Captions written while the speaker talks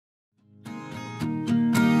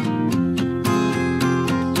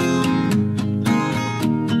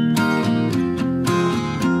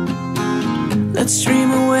Let's dream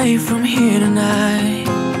away from here tonight.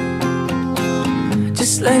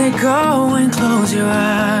 Just let it go and close your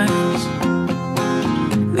eyes.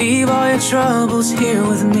 Leave all your troubles here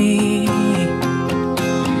with me.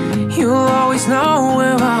 You'll always know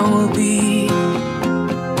where I will be.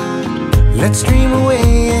 Let's dream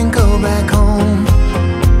away and go back home.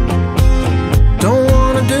 Don't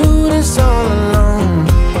wanna do this all alone.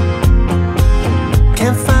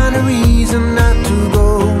 Can't find a reason not to go.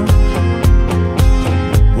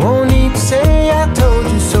 Won't need to say I told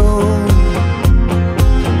you so.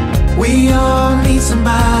 We all need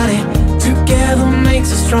somebody. Together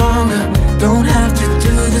makes us stronger. Don't have to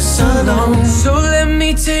do this alone. So let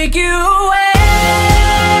me take you away.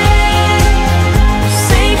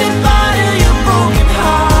 Say goodbye to your broken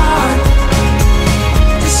heart.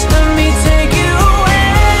 Just let me take you away.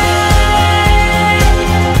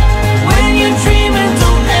 When you're dreaming,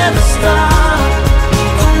 don't ever stop.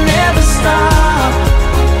 Don't ever stop.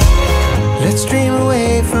 Let's dream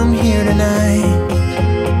away from here tonight.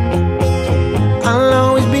 I'll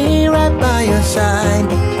always be right by your side.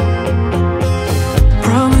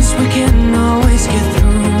 Promise we can always get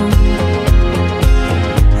through,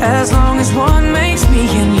 as long as one makes me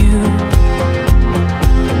and you.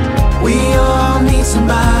 We all need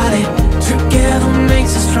somebody. Together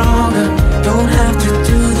makes us stronger. Don't have to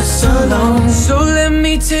do this alone. So let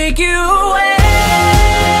me take you away.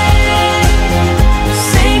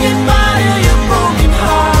 Say goodbye to your broken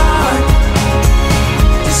heart.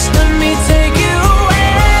 Just let me take you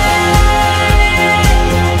away.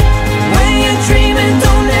 When you're dreaming,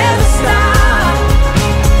 don't ever stop.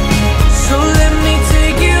 So let me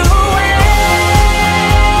take you away.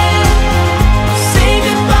 Say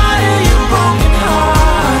goodbye to your broken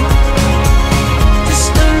heart. Just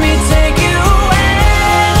let me take you away.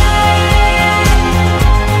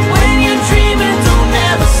 When you're dreaming, don't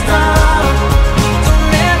ever stop.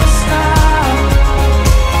 Don't ever stop.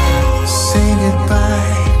 Say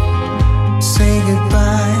goodbye. Say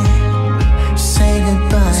goodbye. Say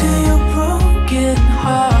goodbye. To your broken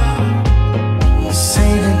heart.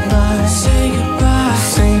 Say goodbye. Say goodbye.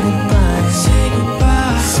 Say goodbye. Say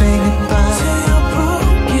goodbye. Say goodbye. To your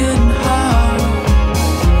broken heart.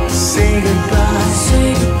 Say goodbye. Say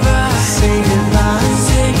goodbye. Say goodbye.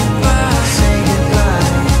 Say goodbye. Say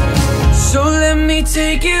goodbye. So let me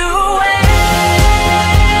take you away.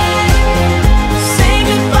 Say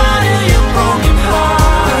goodbye to your broken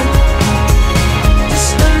heart.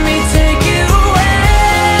 Just let me take you away.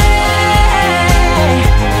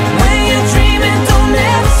 When you're dreaming, don't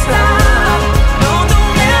ever stop. No,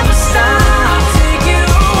 don't ever stop. Take you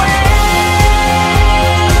away.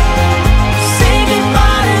 Say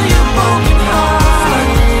goodbye to your broken heart.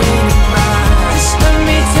 Just let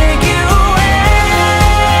me take you away.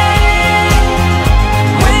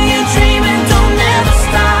 When you're dreaming, don't ever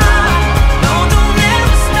stop. No, don't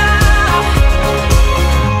ever stop.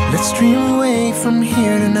 Let's dream away from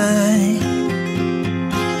here tonight.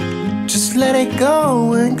 Just let it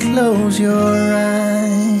go and close your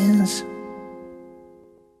eyes.